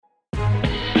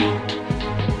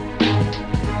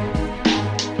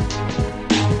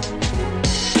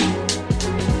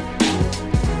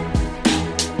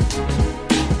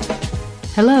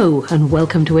Hello and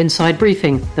welcome to Inside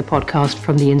Briefing, the podcast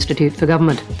from the Institute for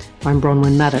Government. I'm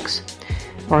Bronwyn Maddox.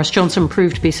 Boris Johnson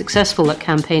proved to be successful at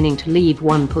campaigning to leave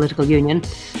one political union,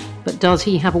 but does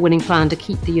he have a winning plan to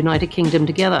keep the United Kingdom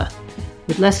together?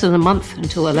 With less than a month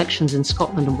until elections in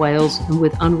Scotland and Wales, and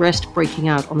with unrest breaking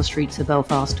out on the streets of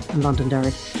Belfast and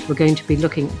Londonderry, we're going to be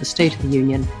looking at the State of the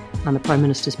Union and the Prime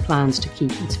Minister's plans to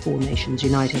keep its four nations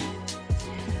united.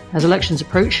 As elections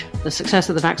approach, the success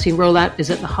of the vaccine rollout is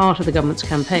at the heart of the government's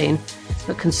campaign,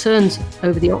 but concerns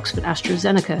over the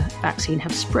Oxford-AstraZeneca vaccine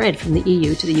have spread from the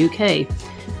EU to the UK.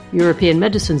 The European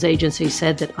Medicines Agency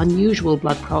said that unusual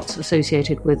blood clots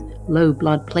associated with low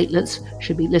blood platelets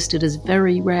should be listed as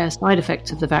very rare side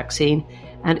effects of the vaccine,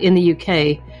 and in the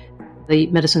UK, the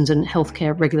Medicines and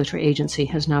Healthcare Regulatory Agency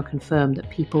has now confirmed that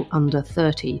people under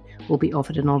 30 will be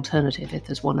offered an alternative if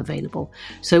there's one available.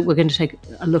 So we're going to take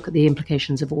a look at the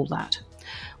implications of all that.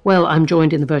 Well, I'm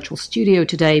joined in the virtual studio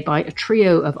today by a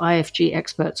trio of IFG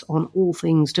experts on all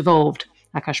things devolved.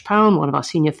 Akash Pawan, one of our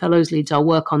senior fellows, leads our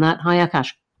work on that. Hi,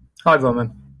 Akash. Hi,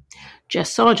 Roman.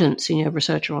 Jess Sargent, senior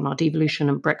researcher on our devolution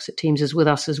and Brexit teams, is with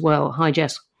us as well. Hi,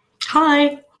 Jess.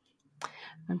 Hi.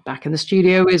 And back in the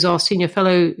studio is our senior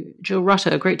fellow, Jill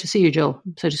Rutter. Great to see you, Jill,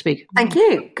 so to speak. Thank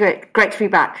you. Great to be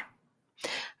back.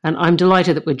 And I'm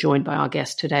delighted that we're joined by our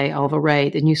guest today, Ailbhe Rea,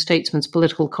 the New Statesman's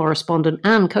political correspondent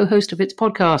and co-host of its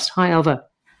podcast. Hi, Ailbhe.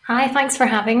 Hi, thanks for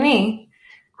having me.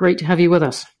 Great to have you with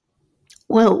us.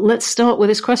 Well, let's start with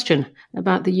this question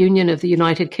about the union of the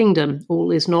United Kingdom. All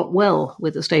is not well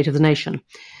with the state of the nation.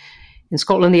 In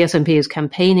Scotland, the SNP is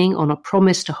campaigning on a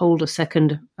promise to hold a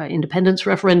second independence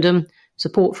referendum.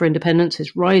 Support for independence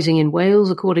is rising in Wales,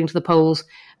 according to the polls,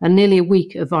 and nearly a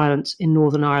week of violence in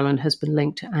Northern Ireland has been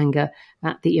linked to anger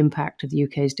at the impact of the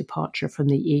UK's departure from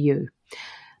the EU.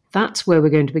 That's where we're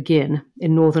going to begin,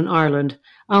 in Northern Ireland.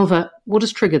 Ailbhe, what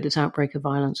has triggered this outbreak of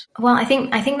violence? Well, I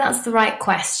think that's the right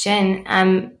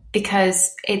question,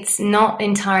 because it's not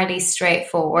entirely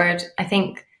straightforward. I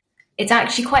think it's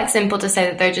actually quite simple to say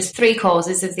that there are just three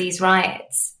causes of these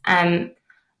riots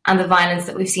and the violence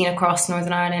that we've seen across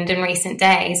Northern Ireland in recent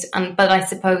days. But I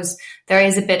suppose there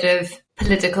is a bit of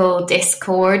political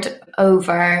discord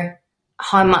over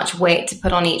how much weight to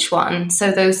put on each one.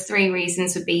 So those three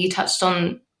reasons would be, you touched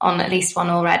on at least one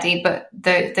already, but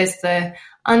there's the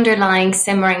underlying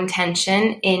simmering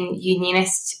tension in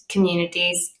unionist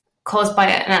communities caused by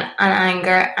an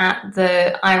anger at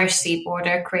the Irish Sea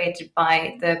border created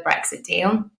by the Brexit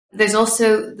deal. There's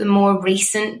also the more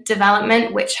recent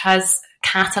development which has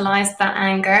catalysed that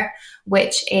anger,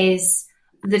 which is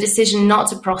the decision not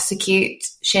to prosecute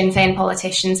Sinn Féin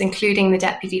politicians, including the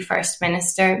Deputy First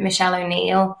Minister, Michelle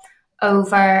O'Neill,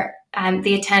 over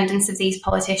the attendance of these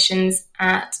politicians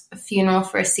at a funeral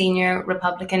for a senior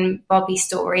Republican, Bobby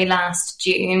Storey, last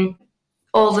June.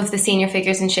 All of the senior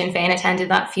figures in Sinn Féin attended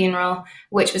that funeral,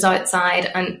 which was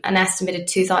outside, and an estimated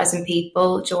 2,000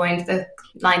 people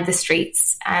lined the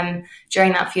streets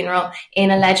during that funeral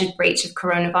in alleged breach of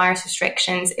coronavirus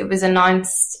restrictions. It was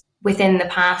announced within the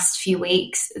past few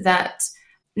weeks that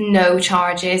no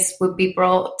charges would be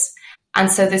brought. And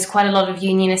so there's quite a lot of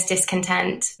unionist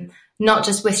discontent, not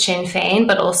just with Sinn Féin,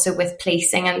 but also with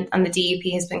policing. And the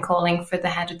DUP has been calling for the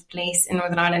head of the police in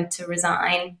Northern Ireland to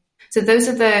resign. So those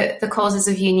are the causes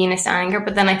of unionist anger.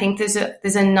 But then I think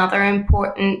there's another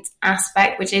important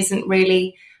aspect which isn't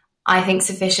really, I think,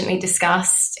 sufficiently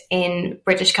discussed in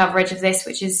British coverage of this,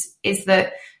 which is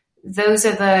that those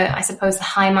are the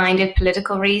high-minded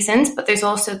political reasons, but there's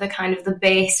also the kind of the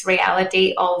base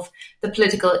reality of the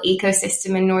political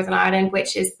ecosystem in Northern Ireland,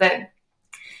 which is that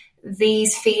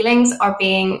these feelings are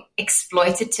being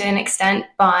exploited to an extent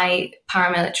by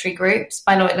paramilitary groups,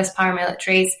 by loyalist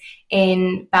paramilitaries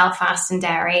in Belfast and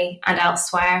Derry and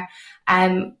elsewhere,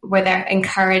 where they're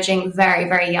encouraging very,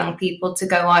 very young people to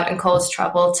go out and cause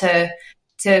trouble, to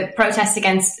protest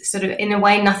against, sort of, in a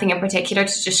way, nothing in particular,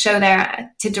 to just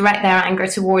to direct their anger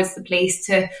towards the police,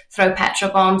 to throw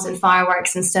petrol bombs and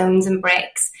fireworks and stones and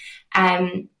bricks.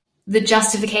 The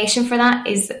justification for that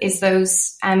is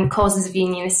those causes of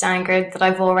unionist anger that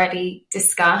I've already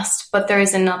discussed. But there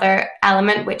is another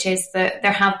element, which is that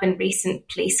there have been recent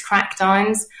police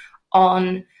crackdowns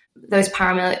on those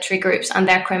paramilitary groups and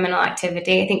their criminal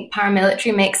activity. I think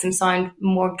paramilitary makes them sound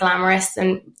more glamorous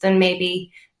than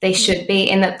maybe they should be,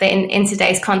 in that in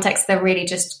today's context, they're really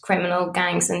just criminal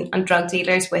gangs and drug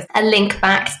dealers with a link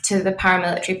back to the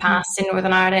paramilitary past in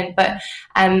Northern Ireland. But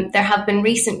there have been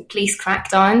recent police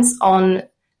crackdowns on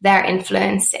their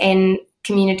influence in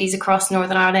communities across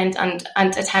Northern Ireland and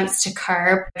attempts to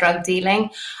curb drug dealing.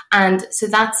 And so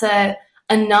that's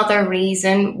another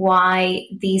reason why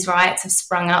these riots have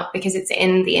sprung up, because it's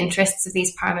in the interests of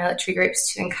these paramilitary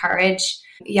groups to encourage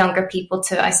younger people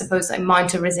to, I suppose,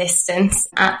 mount a resistance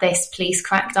at this police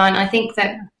crackdown. I think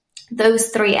that those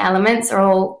three elements are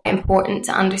all important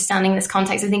to understanding this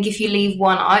context. I think if you leave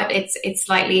one out, it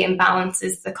slightly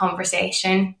imbalances the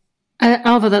conversation.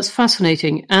 Alva, that's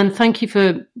fascinating. And thank you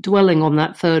for dwelling on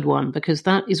that third one, because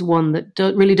that is one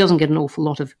that really doesn't get an awful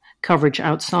lot of coverage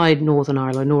outside Northern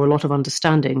Ireland, or a lot of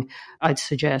understanding, I'd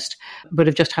suggest, but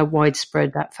of just how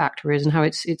widespread that factor is and how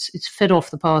it's fed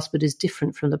off the past but is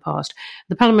different from the past.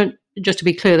 The Parliament, just to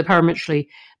be clear, the paramilitary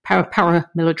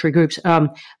groups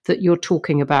that you're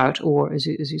talking about, or as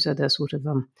you said, they're sort of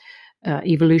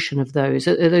evolution of those.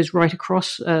 Are those right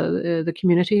across the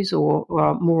communities, or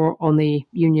more on the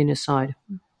unionist side?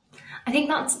 I think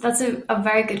that's a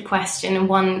very good question, and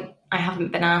one I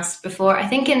haven't been asked before. I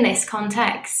think in this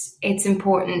context, it's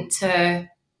important to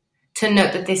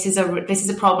note that this is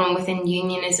a problem within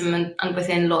unionism and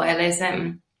within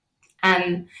loyalism.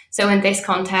 So in this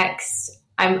context,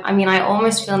 I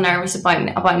almost feel nervous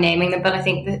about naming them, but I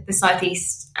think that the South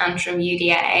East Antrim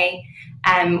UDA,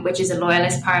 which is a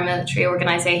loyalist paramilitary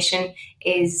organisation,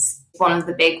 is one of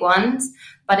the big ones.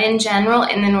 But in general,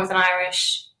 in the Northern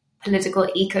Irish political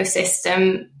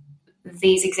ecosystem,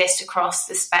 these exist across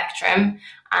the spectrum.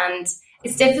 And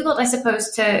it's difficult, I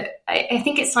suppose, I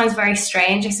think it sounds very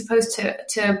strange, I suppose,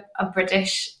 to a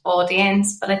British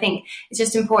audience, but I think it's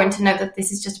just important to note that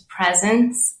this is just a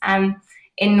presence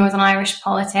in Northern Irish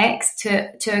politics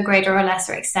to a greater or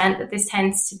lesser extent, that this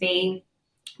tends to be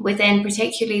within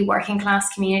particularly working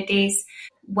class communities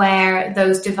where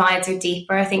those divides are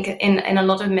deeper. I think in a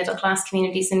lot of middle class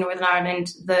communities in Northern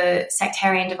Ireland, the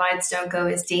sectarian divides don't go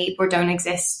as deep or don't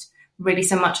exist really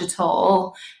so much at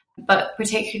all. But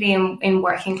particularly in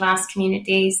working class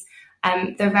communities,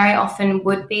 there very often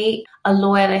would be a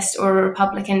loyalist or a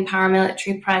Republican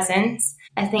paramilitary presence.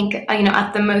 I think,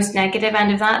 at the most negative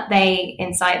end of that, they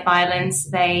incite violence,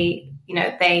 they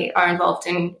are involved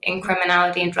in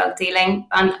criminality and drug dealing.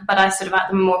 But I sort of at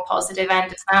the more positive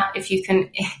end of that, if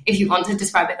you want to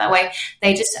describe it that way,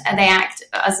 they act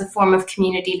as a form of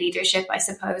community leadership, I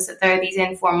suppose, that there are these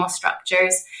informal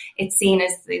structures. It's seen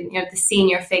as the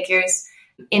senior figures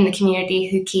in the community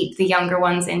who keep the younger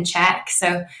ones in check.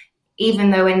 So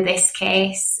even though in this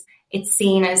case, it's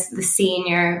seen as the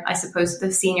senior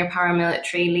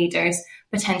paramilitary leaders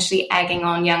potentially egging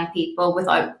on young people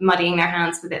without muddying their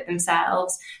hands with it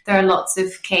themselves. There are lots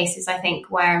of cases, I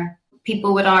think, where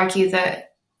people would argue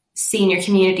that senior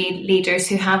community leaders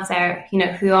who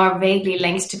who are vaguely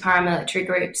linked to paramilitary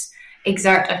groups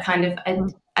exert a kind of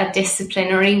a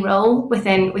disciplinary role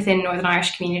within Northern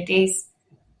Irish communities.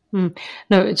 No,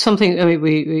 it's something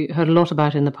we heard a lot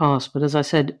about in the past, but as I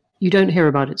said, you don't hear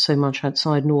about it so much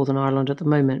outside Northern Ireland at the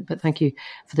moment. But thank you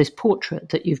for this portrait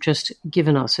that you've just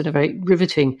given us in a very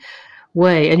riveting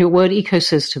way. And your word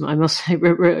ecosystem, I must say,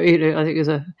 I think is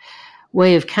a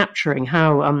way of capturing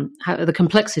how the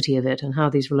complexity of it and how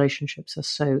these relationships are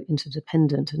so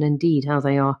interdependent, and indeed how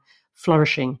they are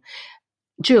flourishing.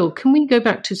 Jill, can we go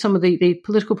back to some of the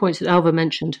political points that Alva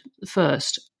mentioned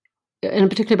first, and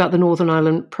particularly about the Northern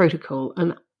Ireland Protocol?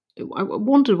 And I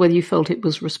wondered whether you felt it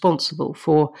was responsible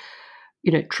for,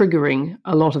 triggering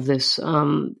a lot of this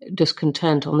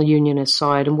discontent on the unionist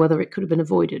side, and whether it could have been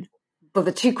avoided. Well,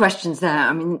 the two questions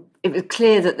there. It was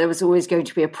clear that there was always going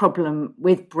to be a problem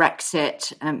with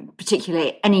Brexit,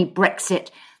 particularly any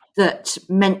Brexit that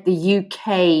meant the UK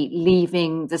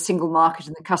leaving the single market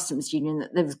and the customs union,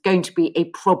 that there was going to be a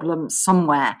problem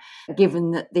somewhere,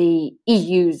 given that the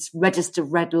EU's register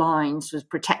of red lines was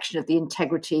protection of the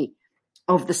integrity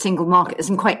of the single market. There's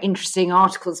some quite interesting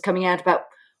articles coming out about,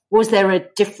 was there a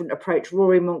different approach?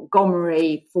 Rory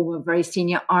Montgomery, former very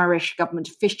senior Irish government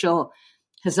official,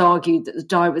 has argued that the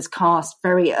die was cast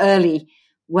very early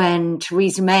when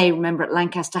Theresa May, remember at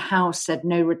Lancaster House, said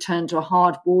no return to a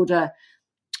hard border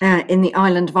in the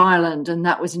island of Ireland, and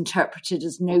that was interpreted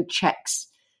as no checks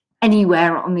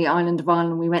anywhere on the island of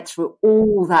Ireland. We went through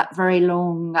all that very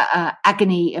long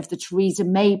agony of the Theresa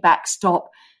May backstop.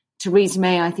 Theresa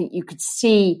May, I think you could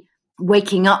see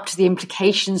waking up to the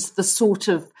implications of the sort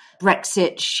of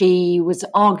Brexit she was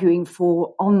arguing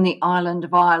for on the island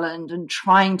of Ireland, and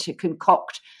trying to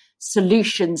concoct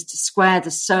solutions to square the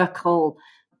circle,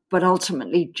 but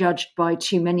ultimately judged by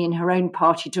too many in her own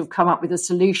party to have come up with a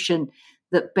solution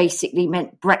that basically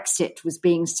meant Brexit was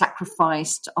being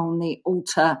sacrificed on the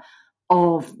altar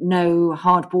of no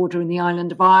hard border in the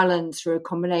island of Ireland through a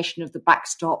combination of the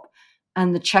backstop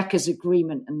and the Chequers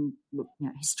Agreement. And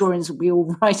historians will be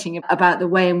all writing about the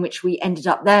way in which we ended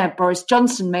up there. Boris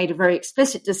Johnson made a very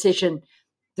explicit decision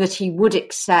that he would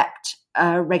accept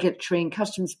a regulatory and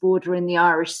customs border in the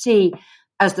Irish Sea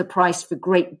as the price for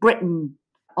Great Britain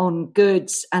on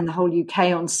goods and the whole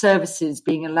UK on services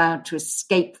being allowed to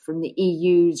escape from the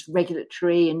EU's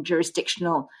regulatory and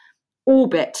jurisdictional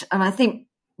orbit. And I think,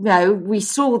 we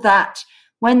saw that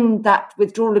when that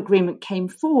withdrawal agreement came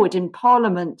forward in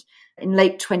Parliament in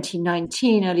late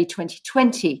 2019, early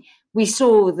 2020, we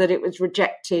saw that it was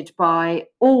rejected by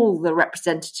all the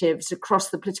representatives across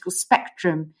the political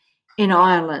spectrum in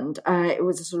Ireland. It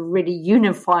was a sort of really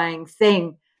unifying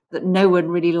thing that no one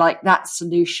really liked that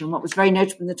solution. What was very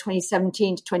notable in the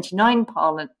 2017 to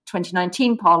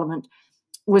 2019 Parliament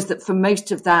was that for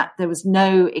most of that, there was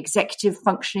no executive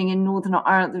functioning in Northern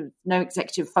Ireland. There was no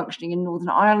executive functioning in Northern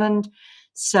Ireland,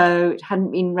 so it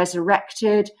hadn't been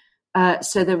resurrected.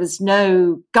 So there was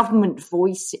no government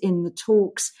voice in the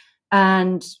talks.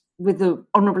 And with the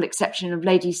honourable exception of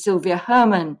Lady Sylvia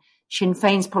Herman, Sinn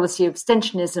Féin's policy of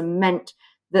abstentionism meant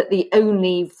that the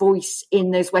only voice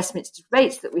in those Westminster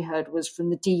debates that we heard was from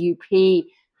the DUP,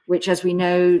 which, as we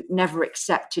know, never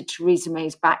accepted Theresa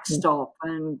May's backstop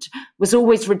and was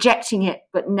always rejecting it,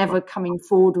 but never coming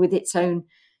forward with its own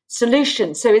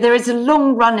solution. So there is a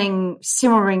long-running,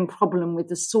 simmering problem with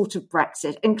the sort of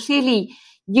Brexit. And clearly,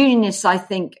 unionists, I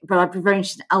think, but I'd be very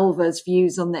interested in Alva's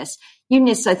views on this.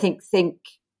 Unionists, I think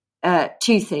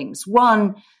two things.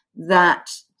 One, that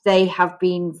they have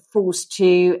been forced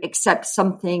to accept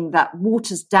something that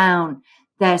waters down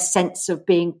their sense of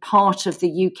being part of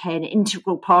the UK, an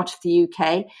integral part of the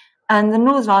UK. And the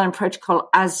Northern Ireland Protocol,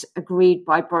 as agreed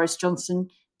by Boris Johnson,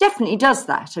 definitely does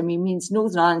that. I mean, it means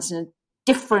Northern Ireland's in a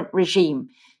different regime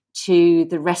to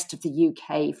the rest of the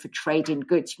UK for trade in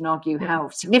goods. You can argue how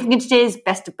significant it is,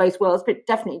 best of both worlds, but it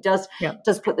definitely does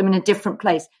put them in a different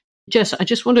place. Jess, I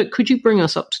just wonder, could you bring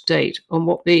us up to date on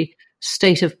what the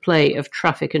state of play of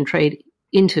traffic and trade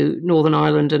into Northern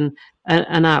Ireland and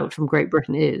out from Great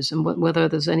Britain is, and whether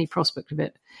there's any prospect of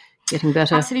it getting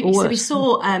better? Absolutely. Or worse? So we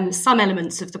saw some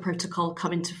elements of the protocol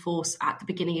come into force at the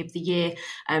beginning of the year.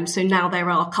 So now there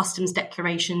are customs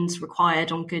declarations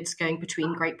required on goods going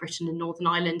between Great Britain and Northern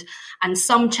Ireland, and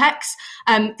some checks.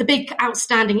 The big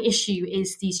outstanding issue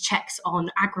is these checks on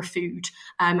agri-food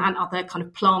and other kind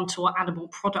of plant or animal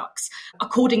products.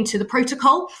 According to the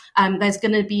protocol, there's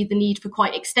going to be the need for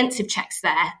quite extensive checks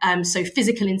there. So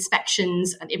physical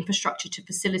inspections and infrastructure to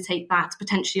facilitate that,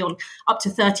 potentially on up to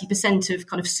 30% of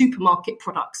kind of supermarket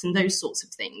products and those sorts of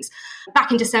things.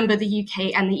 Back in December, the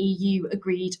UK and the EU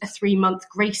agreed a 3-month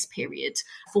grace period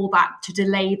for that to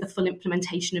delay the full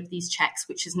implementation of these checks,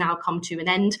 which has now come to an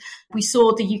end. We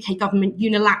saw the UK government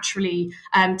unilaterally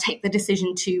take the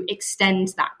decision to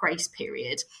extend that grace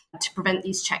period to prevent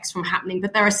these checks from happening.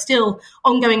 But there are still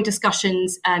ongoing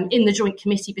discussions in the joint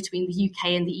committee between the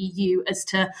UK and the EU as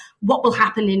to what will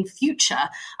happen in future.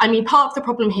 I mean, part of the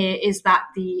problem here is that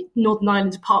the Northern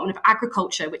Ireland Department of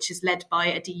Agriculture, which is led by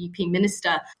a DUP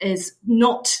minister, is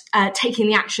not taking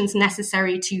the actions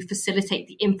necessary to facilitate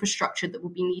the infrastructure that will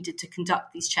be needed to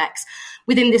conduct these checks.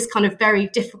 Within this kind of very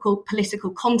difficult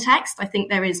political context, I think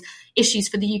there is issues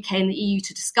for the UK and the EU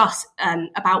to discuss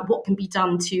about what can be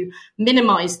done to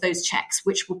minimise those checks,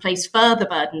 which will place further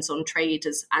burdens on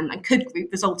traders and could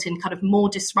result in kind of more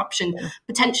disruption,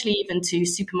 potentially even to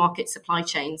supermarket supply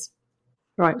chains.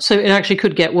 Right. So it actually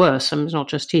could get worse. It's not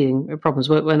just teething problems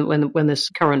when this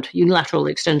current unilateral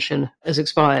extension has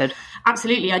expired.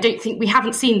 Absolutely. I don't think we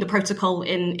haven't seen the protocol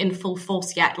in full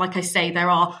force yet. Like I say, there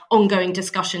are ongoing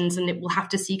discussions and we'll have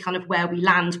to see kind of where we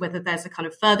land, whether there's a kind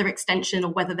of further extension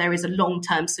or whether there is a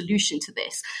long-term solution to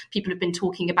this. People have been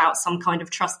talking about some kind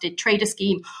of trusted trader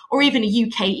scheme or even a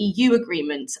UK-EU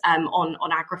agreement on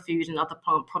agri-food and other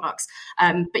plant products.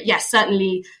 But yes,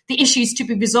 certainly the issues to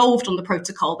be resolved on the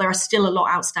protocol, there are still a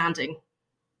lot outstanding.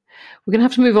 We're going to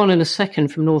have to move on in a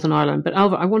second from Northern Ireland, but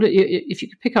Alva, I wonder if you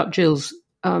could pick up Jill's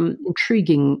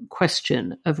intriguing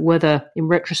question of whether, in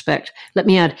retrospect, let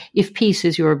me add, if peace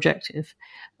is your objective,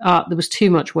 there was too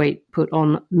much weight put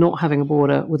on not having a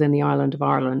border within the island of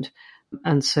Ireland,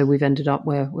 and so we've ended up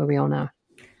where we are now.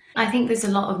 I think there's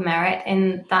a lot of merit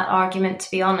in that argument,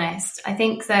 to be honest. I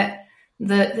think that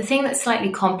the thing that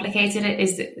slightly complicated it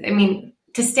is that, I mean,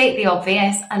 to state the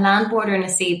obvious, a land border and a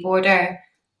sea border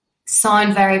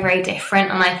sound very, very different.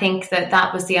 And I think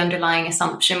that was the underlying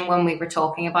assumption when we were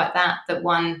talking about that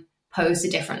one posed a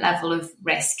different level of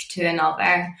risk to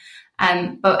another.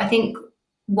 But I think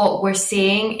what we're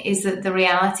seeing is that the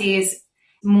reality is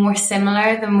more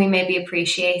similar than we maybe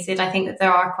appreciated. I think that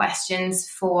there are questions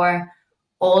for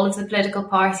all of the political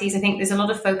parties. I think there's a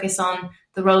lot of focus on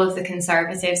the role of the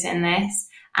Conservatives in this.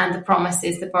 and the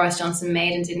promises that Boris Johnson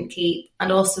made and didn't keep,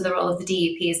 and also the role of the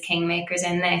DUP as kingmakers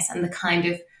in this, and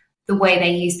the way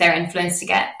they use their influence to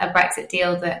get a Brexit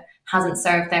deal that hasn't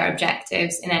served their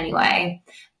objectives in any way.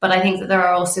 But I think that there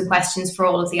are also questions for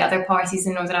all of the other parties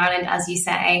in Northern Ireland, as you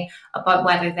say, about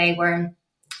whether they were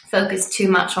focused too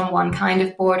much on one kind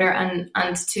of border and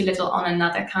too little on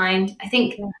another kind. I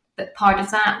think that part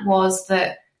of that was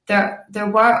that there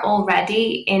were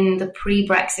already in the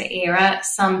pre-Brexit era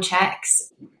some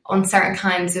checks on certain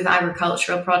kinds of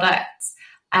agricultural products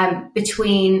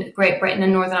between Great Britain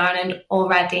and Northern Ireland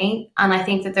already. And I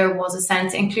think that there was a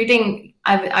sense, including,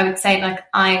 I would say, like,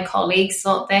 I and colleagues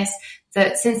thought this,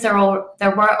 that since there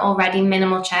were already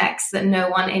minimal checks that no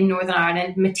one in Northern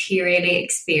Ireland materially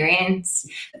experienced,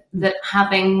 that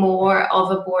having more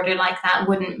of a border like that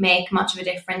wouldn't make much of a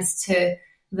difference to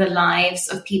the lives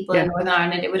of people in Northern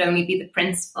Ireland. It would only be the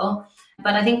principle.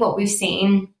 But I think what we've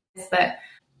seen is that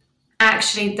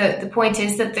actually the point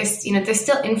is that there's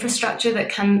still infrastructure that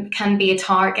can be a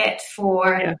target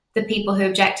for the people who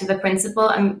object to the principle.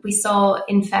 And we saw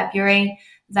in February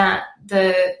that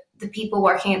the people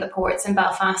working at the ports in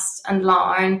Belfast and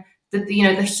Larne,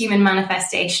 the human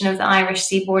manifestation of the Irish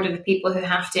seaboard, or the people who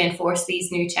have to enforce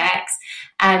these new checks,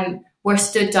 were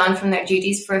stood down from their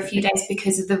duties for a few days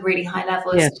because of the really high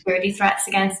level of security threats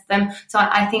against them. So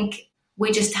I think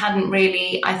we just hadn't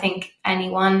really,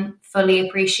 anyone fully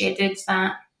appreciated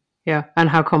that. Yeah, and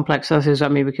how complex that is. I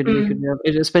mean, we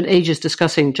could spend ages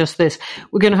discussing just this.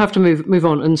 We're going to have to move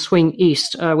on and swing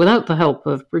east without the help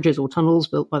of bridges or tunnels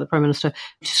built by the Prime Minister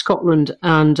to Scotland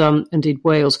and indeed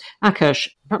Wales. Akash,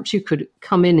 perhaps you could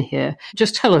come in here.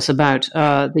 Just tell us about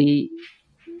the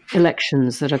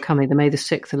elections that are coming, the May the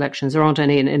 6th elections. There aren't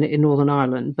any in Northern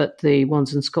Ireland, but the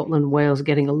ones in Scotland and Wales are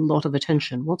getting a lot of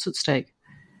attention. What's at stake?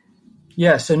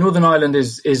 Yeah, so Northern Ireland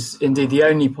is indeed the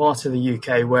only part of the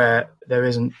UK where there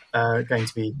isn't going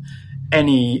to be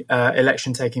any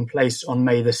election taking place on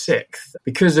May the 6th.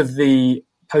 Because of the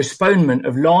postponement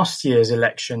of last year's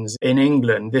elections in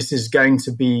England, this is going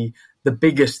to be the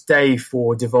biggest day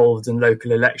for devolved and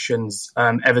local elections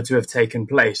ever to have taken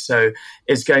place. So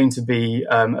it's going to be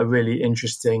a really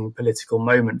interesting political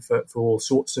moment for all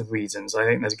sorts of reasons. I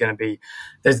think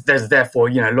there's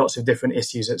therefore, lots of different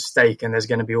issues at stake, and there's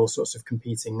going to be all sorts of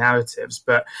competing narratives.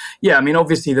 But yeah, I mean,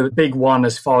 obviously the big one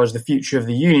as far as the future of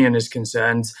the Union is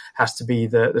concerned has to be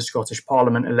the Scottish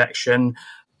Parliament election.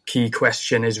 Key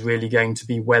question is really going to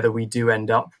be whether we do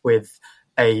end up with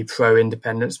a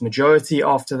pro-independence majority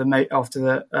after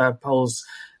the polls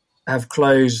have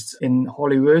closed in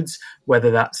Holyrood,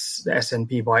 whether that's the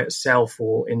SNP by itself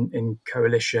or in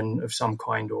coalition of some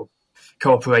kind or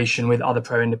cooperation with other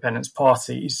pro-independence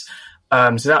parties.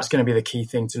 So that's going to be the key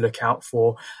thing to look out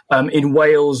for. In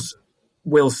Wales,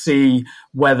 we'll see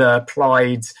whether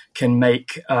Plaid can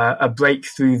make a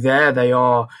breakthrough there. They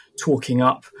are talking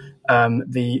up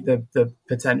the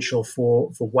potential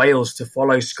for Wales to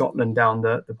follow Scotland down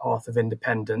the path of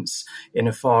independence in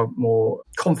a far more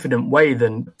confident way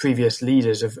than previous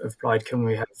leaders of Plaid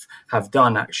Cymru have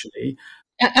done, actually.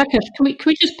 Akash, can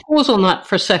we just pause on that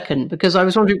for a second? Because I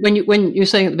was wondering, when you're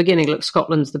saying at the beginning, look,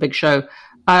 Scotland's the big show.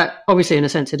 Obviously, in a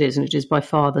sense, it is, and it is by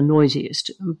far the noisiest.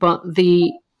 But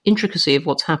the intricacy of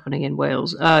what's happening in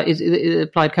Wales is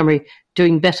Plaid Cymru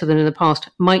doing better than in the past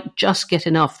might just get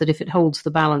enough that if it holds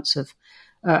the balance of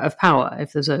power,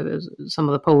 if there's some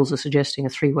of the polls are suggesting a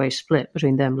three-way split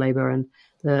between them, Labour and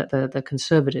the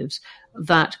Conservatives,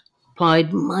 that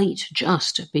Plaid might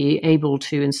just be able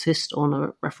to insist on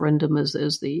a referendum as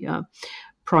the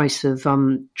price of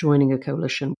joining a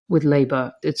coalition with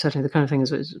Labour. It's certainly the kind of thing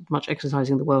is much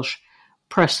exercising the Welsh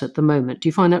press at the moment. Do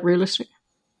you find that realistic?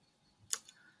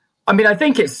 I mean, I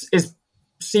think it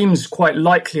seems quite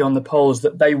likely on the polls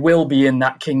that they will be in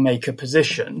that kingmaker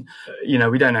position.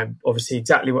 We don't know, obviously,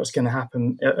 exactly what's going to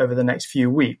happen over the next few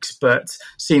weeks, but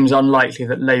seems unlikely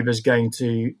that Labour's going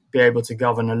to be able to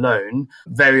govern alone.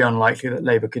 Very unlikely that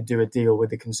Labour could do a deal with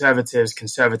the Conservatives.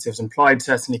 Conservatives and Plaid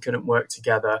certainly couldn't work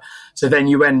together. So then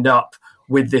you end up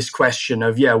with this question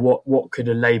of, what could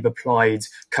a Labour-Plaid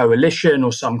coalition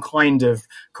or some kind of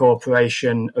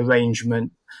cooperation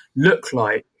arrangement look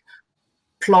like?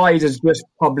 Plaid has just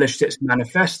published its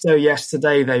manifesto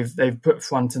yesterday. They've put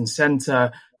front and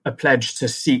centre a pledge to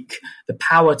seek the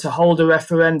power to hold a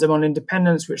referendum on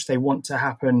independence, which they want to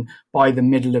happen by the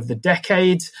middle of the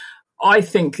decade. I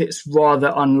think it's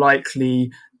rather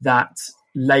unlikely that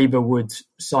Labour would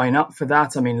sign up for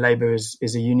that. I mean, Labour is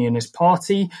a unionist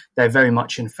party. They're very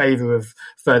much in favour of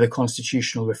further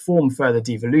constitutional reform, further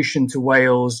devolution to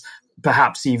Wales,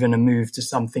 perhaps even a move to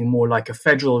something more like a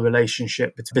federal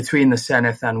relationship between the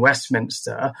Senate and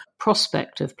Westminster.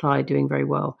 Prospect of Plaid doing very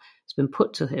well has been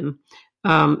put to him.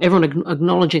 Everyone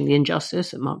acknowledging the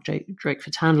injustice that Mark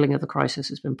Drakeford's handling of the crisis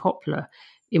has been popular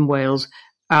in Wales,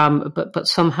 but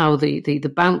somehow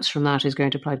the bounce from that is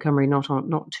going to Plaid Cymru,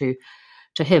 not to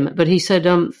him. But he said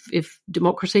if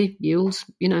democracy yields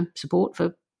support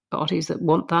for parties that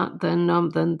want that, then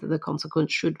the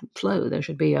consequence should flow. There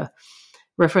should be a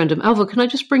referendum. Alva, can I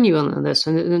just bring you on this?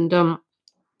 And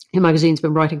your magazine's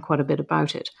been writing quite a bit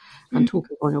about it and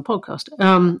talking on your podcast.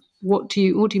 What do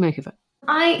you make of it?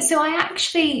 I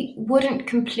actually wouldn't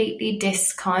completely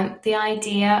discount the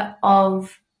idea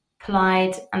of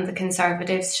Plaid and the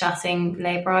Conservatives shutting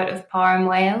Labour out of power in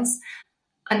Wales.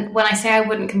 And when I say I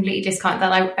wouldn't completely discount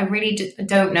that, I really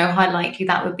don't know how likely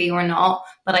that would be or not,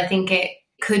 but I think it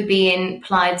could be in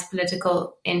Plaid's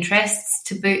political interests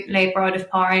to boot Labour out of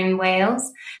power in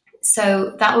Wales.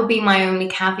 So that would be my only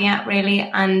caveat, really.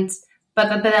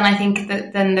 But then I think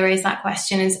that then there is that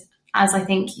question, as I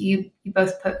think you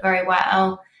both put very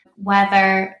well,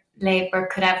 whether Labour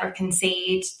could ever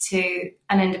concede to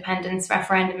an independence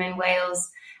referendum in Wales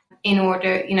in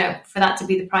order, for that to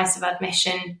be the price of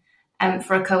admission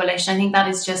for a coalition. I think that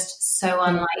is just so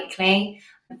unlikely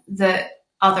that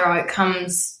other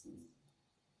outcomes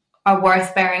are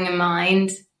worth bearing in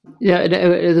mind. Yeah,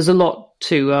 there's a lot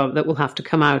that will have to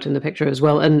come out in the picture as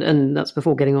well, and that's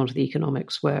before getting onto the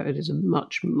economics, where it is a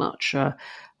much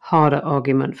harder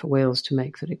argument for Wales to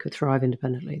make that it could thrive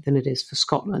independently than it is for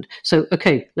Scotland. So,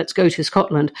 okay, let's go to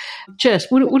Scotland.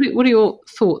 Jess, what are your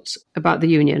thoughts about the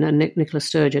Union and Nicola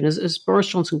Sturgeon? Has Boris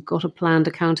Johnson got a plan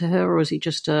to counter her, or is he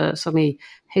just suddenly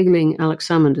hailing Alex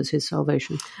Salmond as his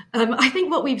salvation? I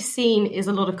think what we've seen is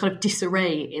a lot of kind of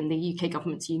disarray in the UK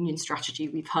government's union strategy.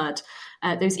 We've heard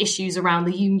those issues around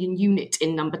the union unit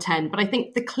in number 10. But I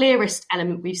think the clearest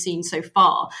element we've seen so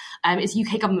far is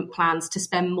UK government plans to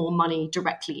spend more money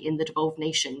directly in the devolved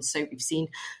nations. So we've seen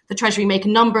the Treasury make a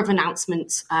number of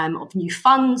announcements of new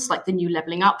funds, like the new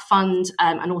Levelling Up Fund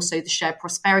and also the Shared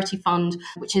Prosperity Fund,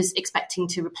 which is expecting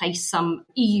to replace some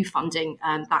EU funding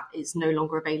that is no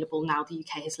longer available now the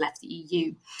UK has left the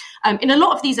EU. In a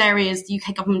lot of these areas, the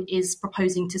UK government is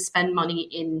proposing to spend money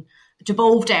in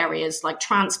devolved areas like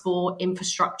transport,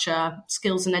 infrastructure,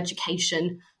 skills and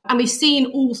education. And we've seen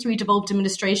all three devolved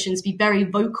administrations be very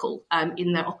vocal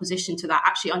in their opposition to that.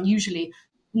 Actually, unusually,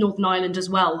 Northern Ireland as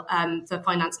well. The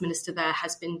finance minister there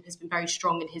has been very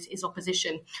strong in his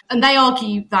opposition. And they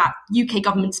argue that UK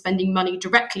government spending money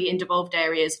directly in devolved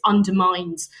areas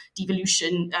undermines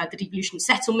devolution, the devolution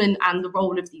settlement and the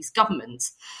role of these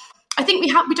governments. I think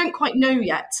we don't quite know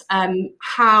yet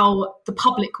how the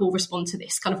public will respond to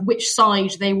this, kind of which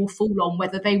side they will fall on,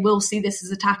 whether they will see this as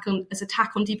attack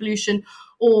on devolution,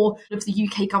 or of the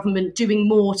UK government doing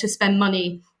more to spend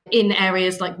money in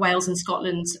areas like Wales and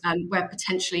Scotland, where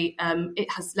potentially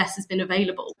less has been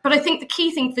available. But I think the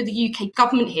key thing for the UK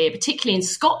government here, particularly in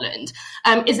Scotland,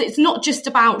 is that it's not just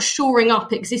about shoring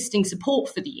up existing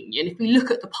support for the union. If we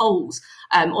look at the polls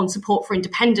on support for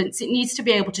independence, it needs to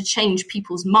be able to change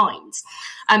people's minds.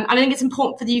 And I think it's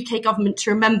important for the UK government to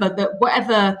remember that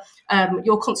whatever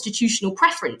your constitutional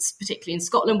preference, particularly in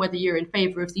Scotland, whether you're in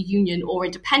favour of the union or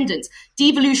independence,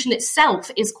 devolution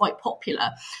itself is quite popular.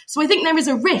 So I think there is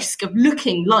a risk of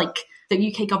looking like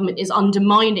the UK government is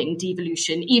undermining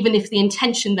devolution, even if the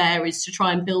intention there is to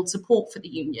try and build support for the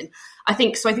union. I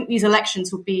think these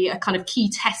elections will be a kind of key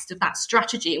test of that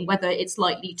strategy and whether it's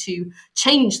likely to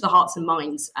change the hearts and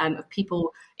minds of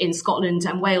people in Scotland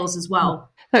and Wales as well.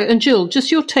 And Jill,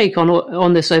 just your take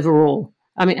on this overall.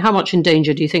 I mean, how much in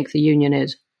danger do you think the union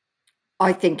is?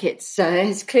 I think it's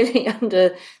clearly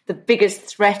under the biggest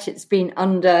threat it's been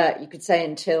under, you could say,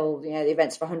 until the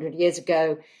events of 100 years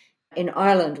ago in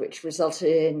Ireland, which resulted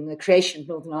in the creation of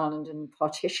Northern Ireland and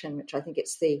partition, which I think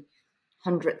it's the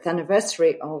 100th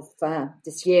anniversary of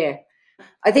this year.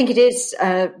 I think it is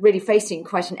really facing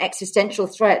quite an existential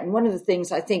threat. And one of the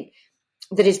things I think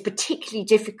that is particularly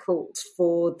difficult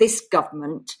for this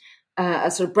government,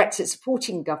 a sort of Brexit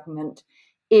supporting government,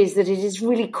 is that it is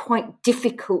really quite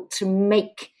difficult to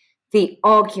make the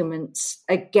arguments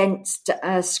against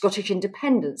Scottish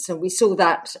independence. And we saw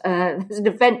that there's an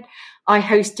event I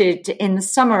hosted in the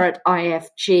summer at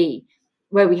IFG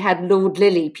where we had Lord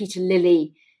Lilly, Peter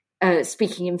Lilly,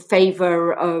 speaking in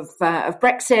favour of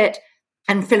Brexit,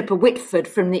 and Philippa Whitford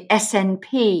from the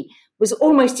SNP was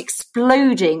almost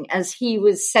exploding as he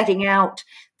was setting out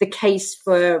the case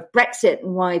for Brexit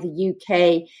and why the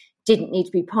UK didn't need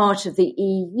to be part of the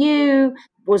EU,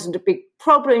 wasn't a big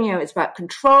problem, it's about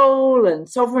control and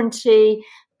sovereignty.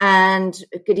 and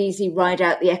could easily ride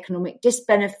out the economic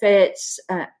disbenefits,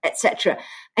 etc.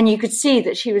 And you could see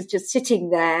that she was just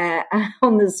sitting there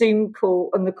on the Zoom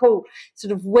call,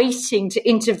 sort of waiting to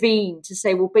intervene to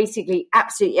say, well, basically,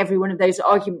 absolutely every one of those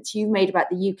arguments you've made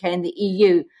about the UK and the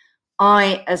EU,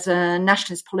 I, as a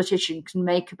nationalist politician, can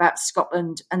make about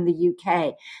Scotland and the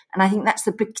UK. And I think that's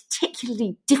the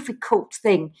particularly difficult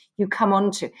thing you come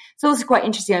onto. It's also quite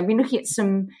interesting. I've been looking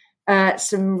at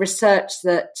some research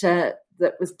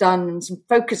that was done in some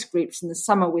focus groups in the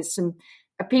summer with some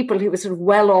people who were sort of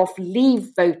well-off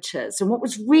Leave voters. And what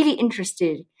was really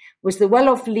interesting was the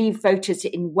well-off Leave voters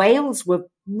in Wales were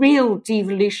real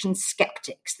devolution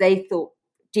skeptics. They thought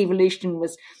devolution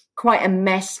was quite a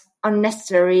mess,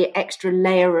 unnecessary extra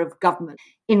layer of government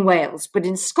in Wales. But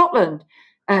in Scotland,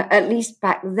 at least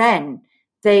back then,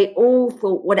 they all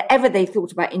thought, whatever they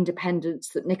thought about independence,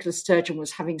 that Nicola Sturgeon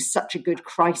was having such a good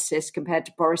crisis compared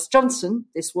to Boris Johnson,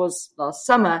 this was last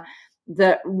summer,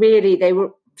 that really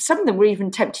some of them were even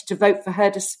tempted to vote for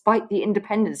her despite the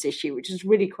independence issue, which is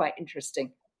really quite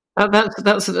interesting.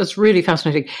 That's really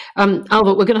fascinating.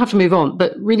 Albert, we're going to have to move on,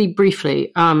 but really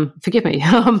briefly, forgive me,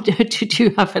 do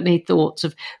you have any thoughts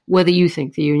of whether you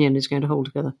think the union is going to hold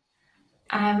together?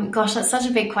 Gosh, that's such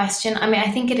a big question. I mean,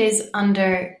 I think it is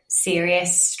under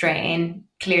serious strain,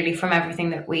 clearly, from everything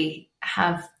that we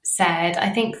have said. I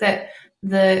think that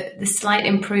the slight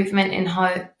improvement in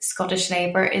how Scottish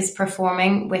Labour is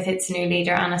performing with its new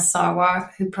leader, Anna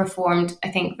Sarwar, who performed, I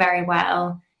think, very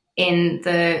well in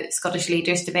the Scottish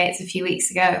leaders' debates a few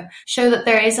weeks ago, show that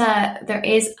there is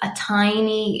a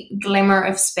tiny glimmer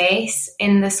of space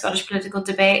in the Scottish political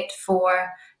debate for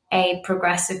a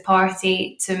progressive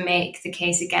party to make the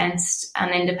case against an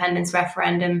independence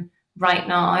referendum right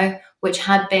now, which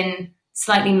had been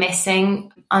slightly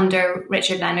missing under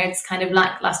Richard Leonard's kind of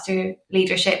lackluster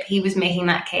leadership. He was making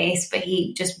that case, but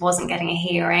he just wasn't getting a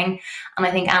hearing. And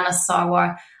I think Anna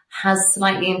Sarwar has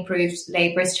slightly improved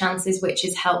Labour's chances, which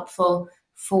is helpful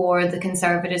for the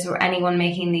Conservatives or anyone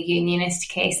making the unionist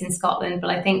case in Scotland.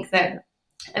 But I think that,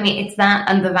 it's that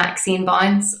and the vaccine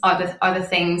bounce are the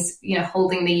things,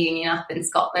 holding the union up in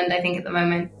Scotland, I think, at the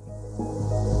moment.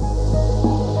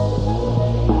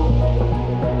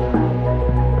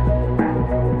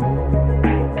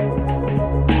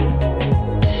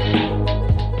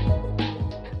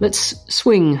 Let's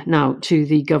swing now to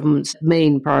the government's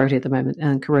main priority at the moment,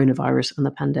 and coronavirus and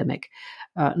the pandemic.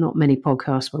 Not many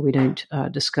podcasts where we don't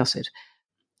discuss it.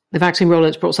 The vaccine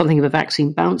rollout's brought something of a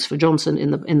vaccine bounce for Johnson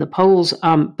in the polls,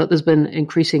 but there's been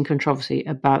increasing controversy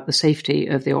about the safety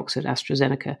of the Oxford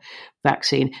AstraZeneca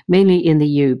vaccine, mainly in the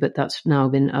EU, but that's now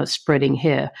been spreading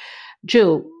here.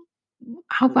 Jill,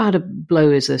 how bad a blow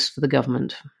is this for the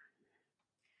government?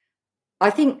 I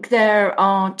think there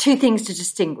are two things to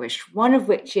distinguish, one of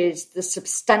which is the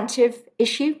substantive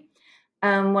issue,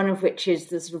 and one of which is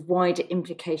the sort of wider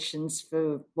implications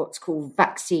for what's called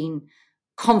vaccine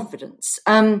confidence.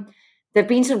 There have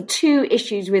been sort of two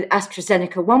issues with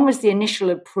AstraZeneca. One was the initial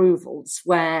approvals,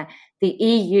 where the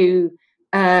EU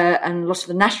and a lot of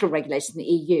the national regulators in the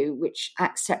EU, which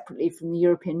act separately from the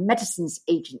European Medicines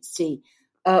Agency,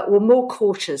 were more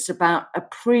cautious about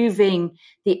approving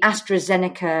the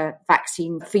AstraZeneca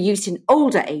vaccine for use in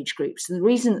older age groups. And the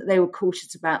reason that they were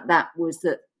cautious about that was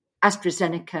that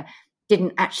AstraZeneca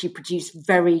didn't actually produce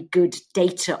very good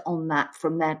data on that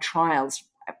from their trials,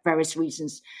 at various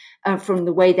reasons, from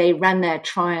the way they ran their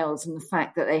trials and the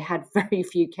fact that they had very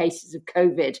few cases of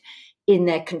COVID in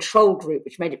their control group,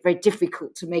 which made it very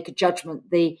difficult to make a judgment.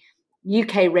 The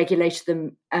UK regulator,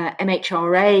 the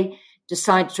MHRA,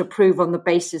 decided to approve on the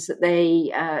basis that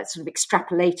they sort of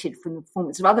extrapolated from the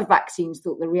performance of other vaccines,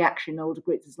 thought the reaction in older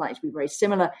groups was likely to be very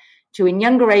similar to in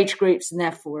younger age groups, and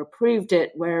therefore approved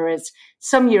it, whereas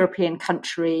some European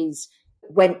countries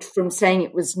went from saying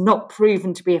it was not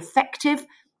proven to be effective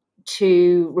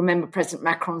to, remember President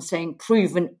Macron saying,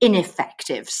 proven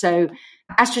ineffective. So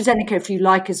AstraZeneca, if you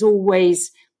like, has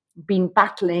always been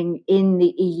battling in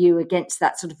the EU against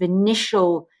that sort of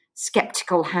initial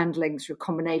skeptical handling through a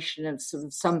combination of sort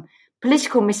of some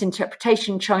political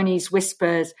misinterpretation, Chinese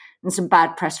whispers, and some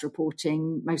bad press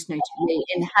reporting, most notably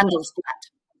in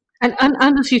Handelsblatt. And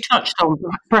as you touched on,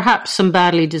 perhaps some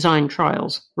badly designed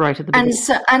trials right at the beginning.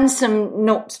 And some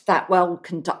not that well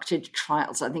conducted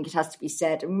trials, I think it has to be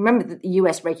said. And remember that the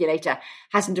US regulator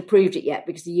hasn't approved it yet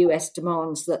because the US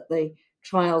demands that the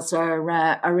trials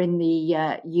are in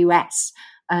the US,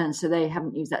 and so they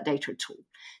haven't used that data at all.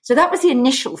 So that was the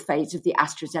initial phase of the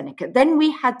AstraZeneca. Then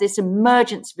we had this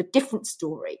emergence of a different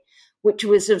story, which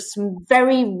was of some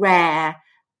very rare,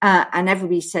 and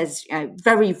everybody says,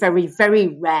 very, very, very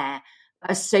rare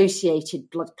associated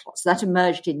blood clots. That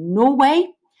emerged in Norway,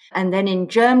 And then in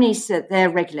Germany, so their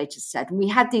regulators said, and we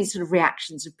had these sort of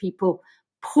reactions of people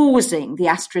pausing the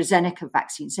AstraZeneca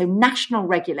vaccine. So national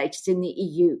regulators in the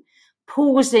EU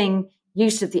pausing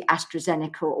use of the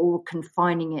AstraZeneca or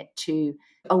confining it to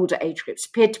older age groups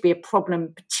appeared to be a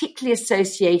problem, particularly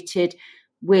associated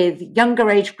with younger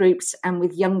age groups and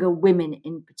with younger women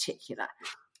in particular.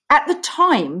 At the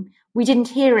time, we didn't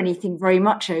hear anything very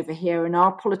much over here, and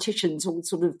our politicians all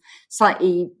sort of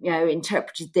slightly,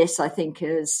 interpreted this, I think,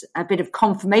 as a bit of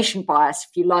confirmation bias,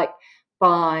 if you like,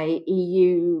 by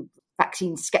EU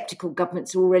vaccine skeptical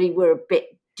governments who already were a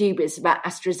bit dubious about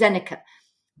AstraZeneca,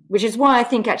 which is why I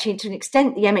think actually to an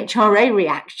extent the MHRA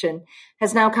reaction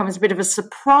has now come as a bit of a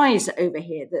surprise over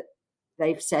here, that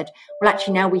they've said, well,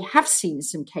 actually now we have seen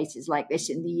some cases like this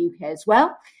in the UK as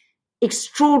well.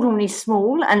 Extraordinarily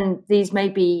small, and these may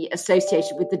be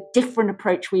associated with the different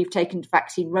approach we've taken to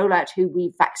vaccine rollout, who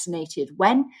we've vaccinated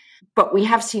when, but we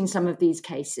have seen some of these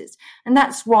cases. And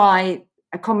that's why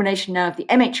a combination now of the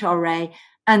MHRA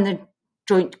and the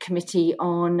Joint Committee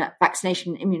on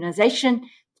Vaccination and Immunisation,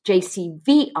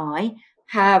 JCVI,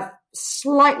 have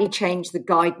slightly changed the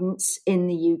guidance in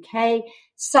the UK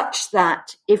such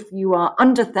that if you are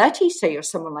under 30, so you're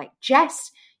someone like Jess,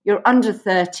 you're under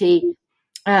 30,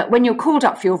 when you're called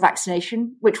up for your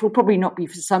vaccination, which will probably not be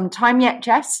for some time yet,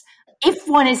 Jess, if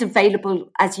one is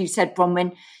available, as you said,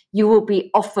 Bronwyn, you will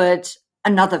be offered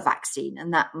another vaccine,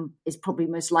 and that is probably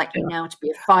most likely now to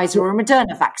be a Pfizer or a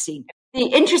Moderna vaccine. The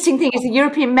interesting thing is the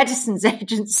European Medicines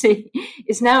Agency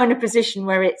is now in a position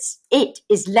where it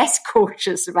is less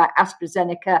cautious about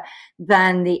AstraZeneca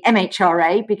than the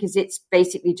MHRA, because it's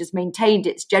basically just maintained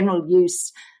its general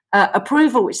use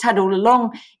approval, which it's had all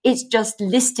along. It's just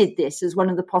listed this as one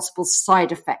of the possible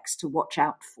side effects to watch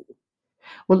out for.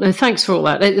 Well, no, thanks for all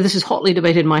that. This is hotly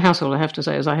debated in my household, I have to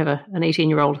say, as I have an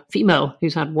 18-year-old female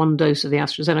who's had one dose of the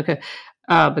AstraZeneca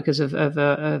because of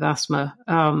asthma,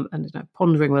 and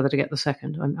pondering whether to get the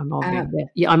second. I'm arguing.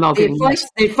 I'm arguing.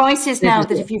 The advice is now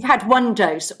that if you've had one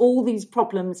dose, all these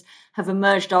problems have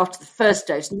emerged after the first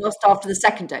dose, not after the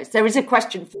second dose. There is a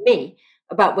question for me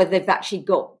about whether they've actually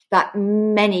got that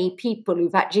many people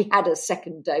who've actually had a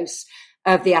second dose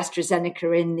of the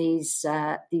AstraZeneca in these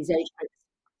age groups.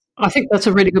 I think that's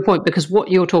a really good point, because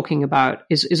what you're talking about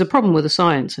is a problem with the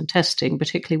science and testing,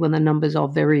 particularly when the numbers are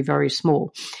very, very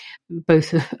small,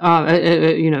 both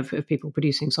of people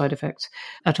producing side effects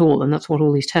at all. And that's what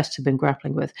all these tests have been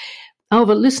grappling with.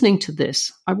 Alva, listening to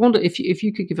this, I wonder if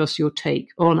you could give us your take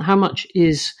on how much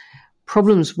is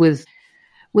problems with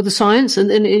the science and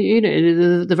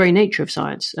the very nature of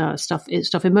science.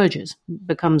 Stuff emerges,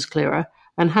 becomes clearer,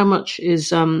 and how much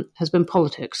has been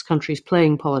politics, countries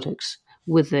playing politics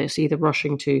with this, either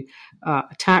rushing to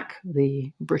attack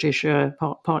the British,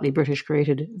 partly British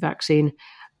created vaccine,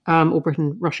 or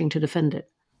Britain rushing to defend it.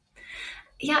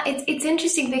 Yeah, it's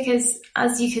interesting because,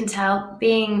 as you can tell,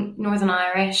 being Northern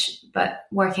Irish but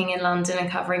working in London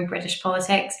and covering British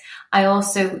politics, I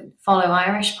also follow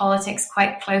Irish politics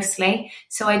quite closely.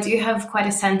 So I do have quite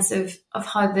a sense of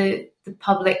how the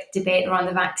public debate around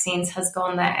the vaccines has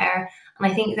gone there.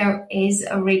 And I think there is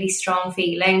a really strong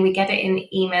feeling. We get it in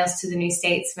emails to the New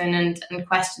Statesman and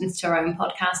questions to our own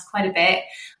podcast quite a bit.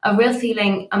 A real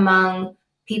feeling among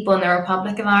people in the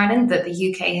Republic of Ireland that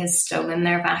the UK has stolen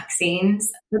their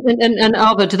vaccines. And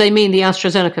Alba, do they mean the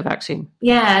AstraZeneca vaccine?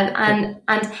 Yeah, and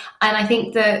I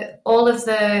think that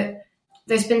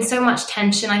there's been so much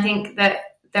tension. I think that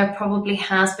there probably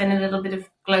has been a little bit of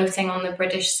gloating on the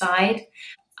British side.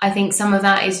 I think some of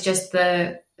that is just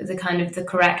the kind of the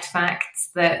correct facts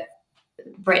that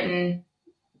Britain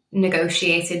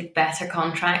negotiated better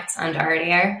contracts and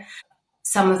earlier.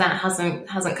 Some of that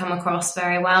hasn't come across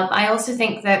very well. But I also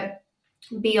think that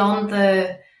beyond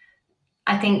the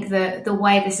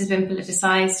way this has been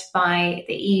politicised by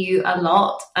the EU a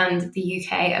lot and the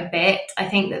UK a bit, I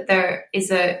think that there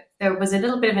was a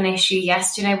little bit of an issue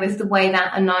yesterday with the way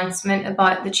that announcement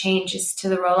about the changes to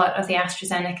the rollout of the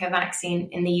AstraZeneca vaccine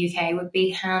in the UK would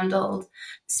be handled.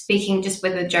 Speaking just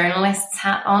with a journalist's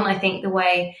hat on, I think the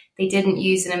way they didn't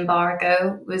use an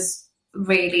embargo was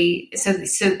really so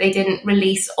they didn't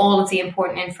release all of the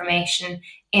important information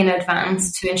in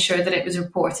advance to ensure that it was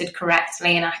reported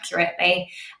correctly and accurately.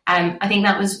 I think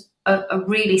that was a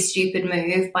really stupid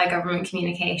move by government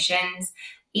communications,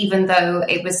 even though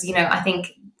it was, I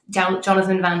think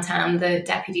Jonathan Van Tam, the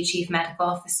Deputy Chief Medical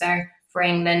Officer for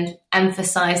England,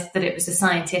 emphasised that it was a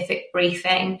scientific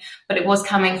briefing, but it was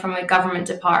coming from a government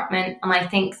department. And I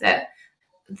think that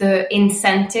the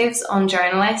incentives on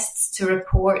journalists to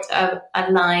report a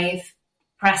live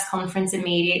press conference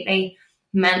immediately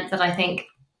meant that I think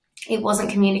it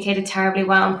wasn't communicated terribly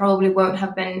well and probably won't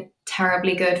have been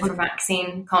terribly good for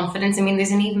vaccine confidence. I mean,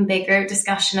 there's an even bigger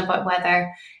discussion about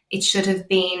whether it should have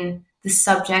been the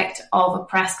subject of a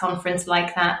press conference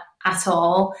like that at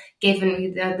all,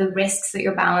 given the risks that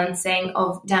you're balancing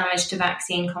of damage to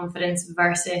vaccine confidence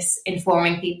versus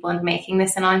informing people and making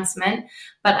this announcement.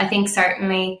 But I think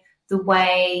certainly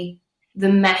the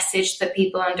message that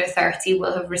people under 30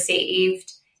 will have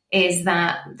received is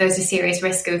that there's a serious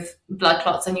risk of blood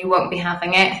clots and you won't be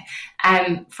having it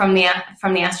from the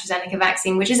AstraZeneca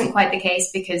vaccine, which isn't quite the case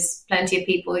because plenty of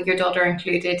people, your daughter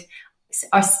included,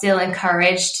 are still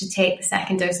encouraged to take the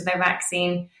second dose of their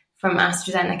vaccine from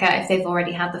AstraZeneca if they've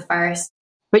already had the first.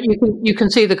 But you can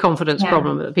see the confidence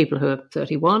problem that people who are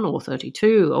 31 or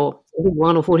 32 or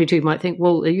 41 or 42 might think,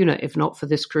 well, if not for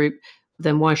this group,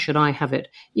 then why should I have it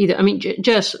either? I mean,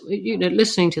 Jess,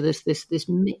 listening to this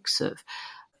mix of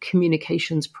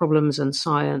communications problems and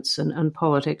science and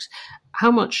politics,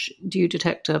 how much do you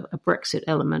detect a Brexit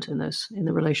element in this, in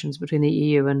the relations between the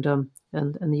EU and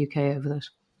the UK over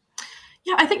this?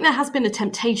 Yeah, I think there has been a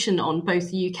temptation on both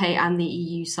the UK and the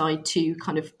EU side to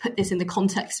kind of put this in the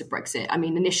context of Brexit. I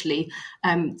mean, initially,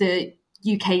 the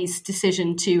UK's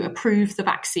decision to approve the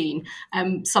vaccine,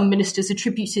 some ministers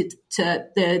attributed to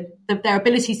their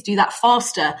ability to do that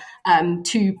faster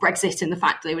to Brexit and the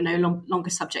fact that they were no longer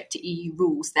subject to EU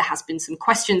rules. There has been some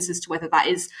questions as to whether that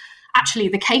is actually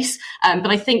the case,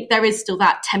 but I think there is still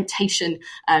that temptation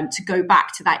to go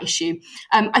back to that issue.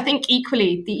 I think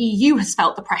equally the EU has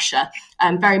felt the pressure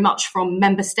very much from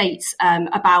member states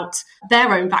about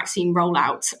their own vaccine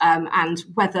rollout and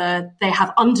whether they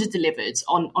have under-delivered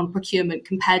on procurement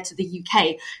compared to the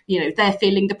UK. They're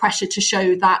feeling the pressure to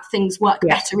show that things work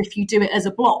better if you do it as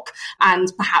a bloc,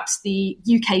 and perhaps the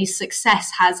UK's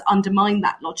success has undermined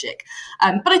that logic.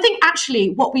 But I think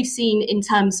actually what we've seen in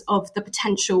terms of the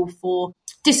potential for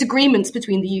disagreements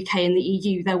between the UK and the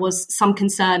EU, there was some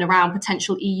concern around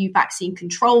potential EU vaccine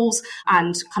controls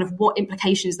and kind of what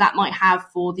implications that might have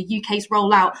for the UK's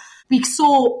rollout. We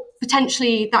saw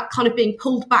potentially that kind of being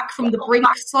pulled back from the brink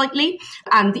slightly,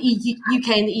 and the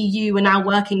UK and the EU are now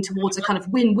working towards a kind of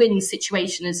win-win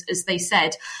situation, as they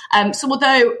said. So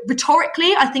although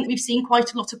rhetorically, I think we've seen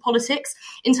quite a lot of politics,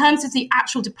 in terms of the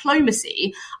actual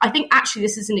diplomacy, I think actually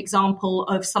this is an example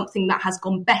of something that has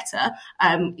gone better,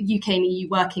 UK and EU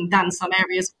working than some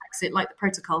areas of Brexit, like the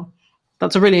protocol.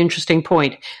 That's a really interesting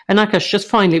point. And Akash, just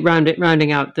finally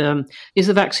rounding out, is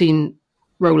the vaccine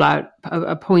rollout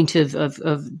a point of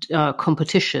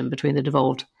competition between the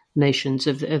devolved nations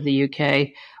of the UK,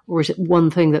 or is it one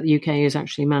thing that the UK is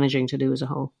actually managing to do as a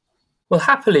whole? Well,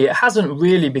 happily, it hasn't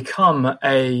really become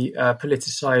a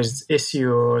politicised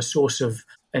issue or a source of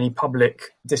any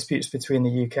public disputes between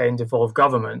the UK and devolved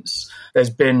governments. There's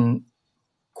been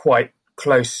quite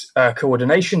close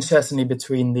coordination, certainly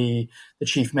between the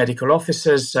chief medical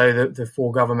officers. So the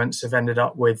four governments have ended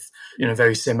up with,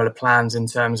 very similar plans in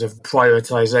terms of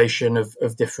prioritisation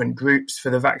of different groups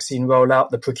for the vaccine rollout.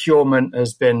 The procurement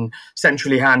has been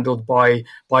centrally handled by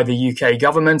the UK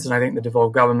government, and I think the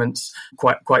devolved governments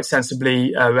quite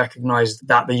sensibly recognised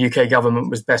that the UK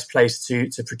government was best placed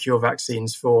to procure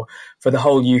vaccines for the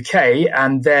whole UK.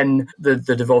 And then the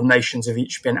devolved nations have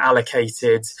each been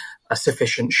allocated a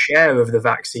sufficient share of the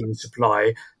vaccine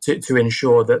supply to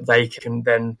ensure that they can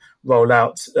then roll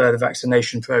out the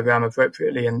vaccination program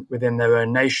appropriately and within their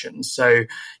own nations. So,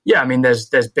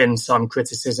 there's been some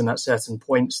criticism at certain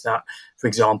points that, for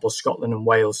example, Scotland and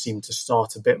Wales seem to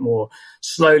start a bit more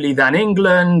slowly than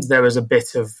England. There was a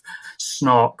bit of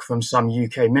snark from some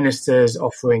UK ministers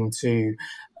offering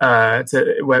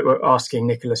we're asking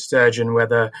Nicola Sturgeon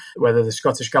whether the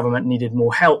Scottish government needed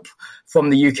more help from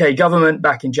the UK government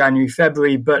back in January,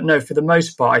 February. But no, for the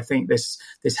most part, I think this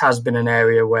has been an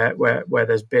area where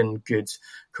there's been good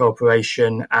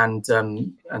cooperation and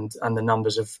the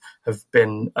numbers have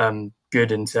been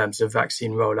good in terms of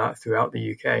vaccine rollout throughout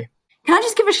the UK. Can I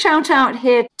just give a shout out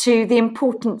here to the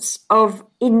importance of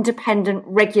independent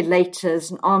regulators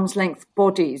and arm's length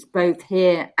bodies, both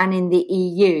here and in the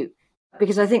EU?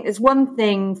 Because I think there's one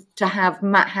thing to have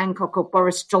Matt Hancock or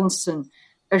Boris Johnson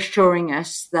assuring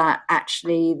us that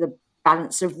actually the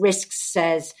balance of risks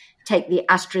says take the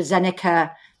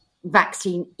AstraZeneca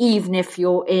vaccine, even if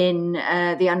you're in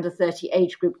the under 30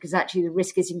 age group, because actually the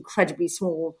risk is incredibly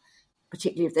small,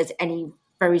 particularly if there's any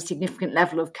very significant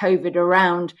level of COVID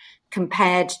around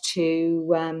compared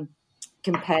to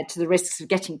the risks of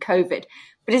getting COVID.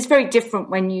 But it's very different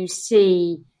when you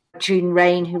see June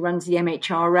Rain, who runs the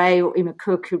MHRA, or Uma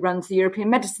Cook, who runs the European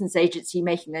Medicines Agency,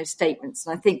 making those statements.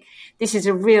 And I think this is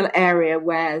a real area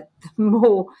where the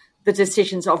more the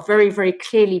decisions are very, very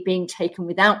clearly being taken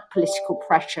without political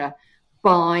pressure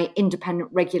by independent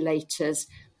regulators,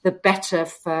 the better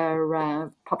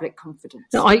for public confidence.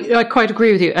 No, I quite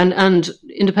agree with you. And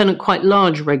independent, quite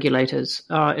large regulators,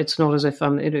 it's not as if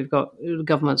you've got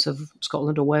governments of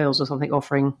Scotland or Wales or something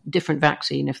offering different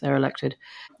vaccine if they're elected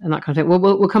and that kind of thing.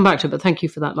 We'll come back to it, but thank you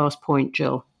for that last point,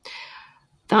 Jill.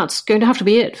 That's going to have to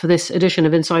be it for this edition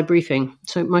of Inside Briefing.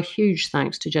 So my huge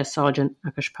thanks to Jess Sargent,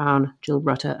 Akash Pown, Jill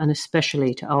Rutter, and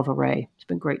especially to Alva Ray. It's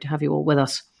been great to have you all with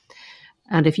us.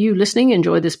 And if you listening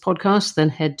enjoyed this podcast, then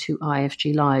head to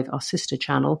IFG Live, our sister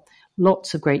channel.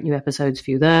 Lots of great new episodes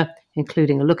for you there,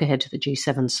 including a look ahead to the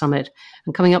G7 summit.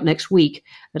 And coming up next week,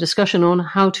 a discussion on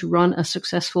how to run a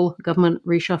successful government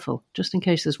reshuffle, just in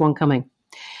case there's one coming.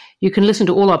 You can listen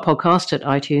to all our podcasts at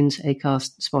iTunes,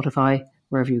 Acast, Spotify,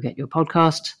 wherever you get your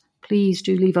podcasts. Please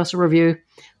do leave us a review.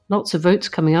 Lots of votes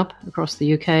coming up across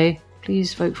the UK.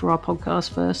 Please vote for our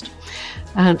podcast first.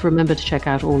 And remember to check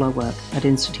out all our work at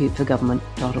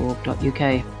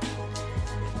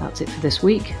instituteforgovernment.org.uk. That's it for this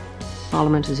week.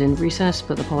 Parliament is in recess,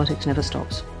 but the politics never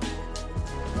stops.